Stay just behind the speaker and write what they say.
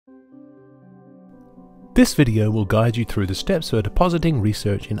This video will guide you through the steps for depositing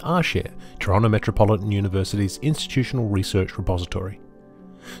research in RShare, Toronto Metropolitan University's institutional research repository.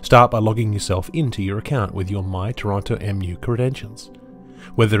 Start by logging yourself into your account with your My Toronto MU credentials.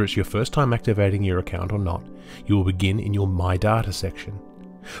 Whether it's your first time activating your account or not, you will begin in your My Data section.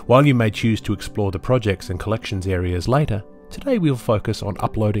 While you may choose to explore the projects and collections areas later, today we'll focus on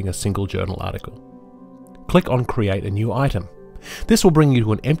uploading a single journal article. Click on Create a New Item. This will bring you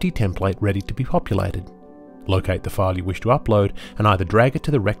to an empty template ready to be populated. Locate the file you wish to upload and either drag it to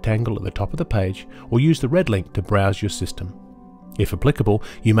the rectangle at the top of the page or use the red link to browse your system. If applicable,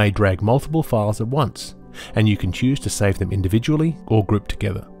 you may drag multiple files at once, and you can choose to save them individually or group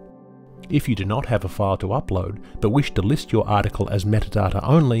together. If you do not have a file to upload but wish to list your article as metadata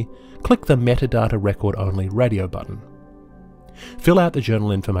only, click the Metadata Record Only radio button. Fill out the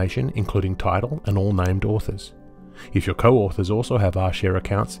journal information including title and all named authors. If your co-authors also have RShare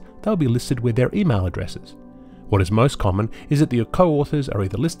accounts, they'll be listed with their email addresses. What is most common is that your co-authors are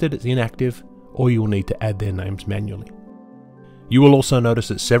either listed as inactive or you will need to add their names manually. You will also notice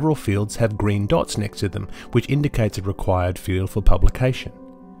that several fields have green dots next to them, which indicates a required field for publication.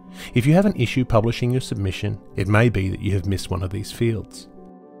 If you have an issue publishing your submission, it may be that you have missed one of these fields.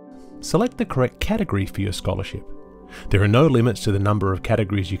 Select the correct category for your scholarship. There are no limits to the number of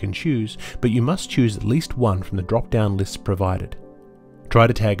categories you can choose, but you must choose at least one from the drop-down lists provided. Try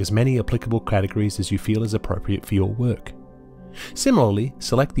to tag as many applicable categories as you feel is appropriate for your work. Similarly,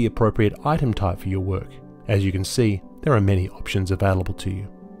 select the appropriate item type for your work. As you can see, there are many options available to you.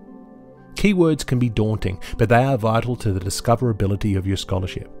 Keywords can be daunting, but they are vital to the discoverability of your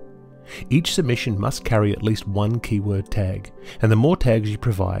scholarship. Each submission must carry at least one keyword tag, and the more tags you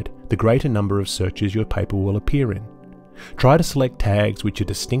provide, the greater number of searches your paper will appear in. Try to select tags which are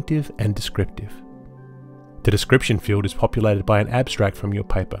distinctive and descriptive. The description field is populated by an abstract from your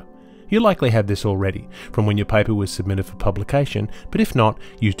paper. You'll likely have this already from when your paper was submitted for publication, but if not,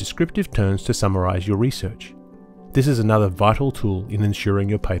 use descriptive terms to summarize your research. This is another vital tool in ensuring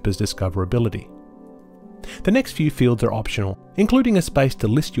your paper's discoverability. The next few fields are optional, including a space to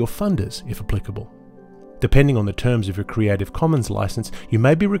list your funders if applicable. Depending on the terms of your Creative Commons license, you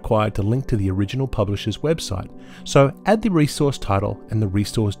may be required to link to the original publisher's website, so add the resource title and the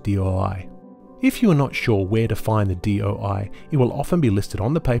resource DOI. If you are not sure where to find the DOI, it will often be listed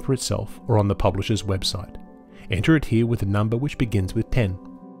on the paper itself or on the publisher's website. Enter it here with a number which begins with 10.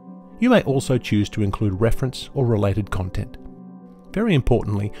 You may also choose to include reference or related content. Very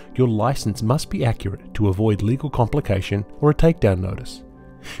importantly, your license must be accurate to avoid legal complication or a takedown notice.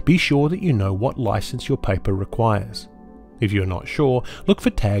 Be sure that you know what license your paper requires. If you are not sure, look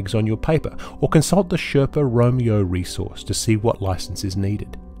for tags on your paper or consult the Sherpa Romeo resource to see what license is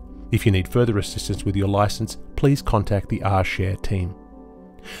needed. If you need further assistance with your license, please contact the RShare team.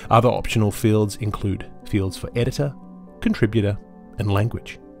 Other optional fields include fields for editor, contributor, and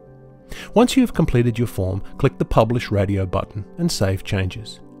language. Once you have completed your form, click the Publish Radio button and save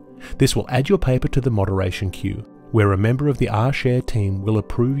changes. This will add your paper to the moderation queue, where a member of the RShare team will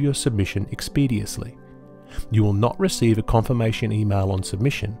approve your submission expeditiously. You will not receive a confirmation email on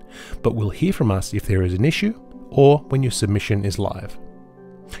submission, but will hear from us if there is an issue or when your submission is live.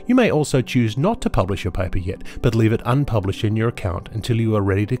 You may also choose not to publish your paper yet, but leave it unpublished in your account until you are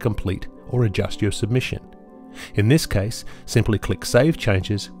ready to complete or adjust your submission. In this case, simply click Save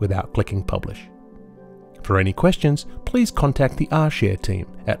Changes without clicking Publish. For any questions, please contact the RShare team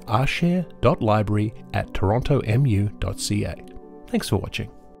at rshare.library@torontomu.ca. Thanks for watching.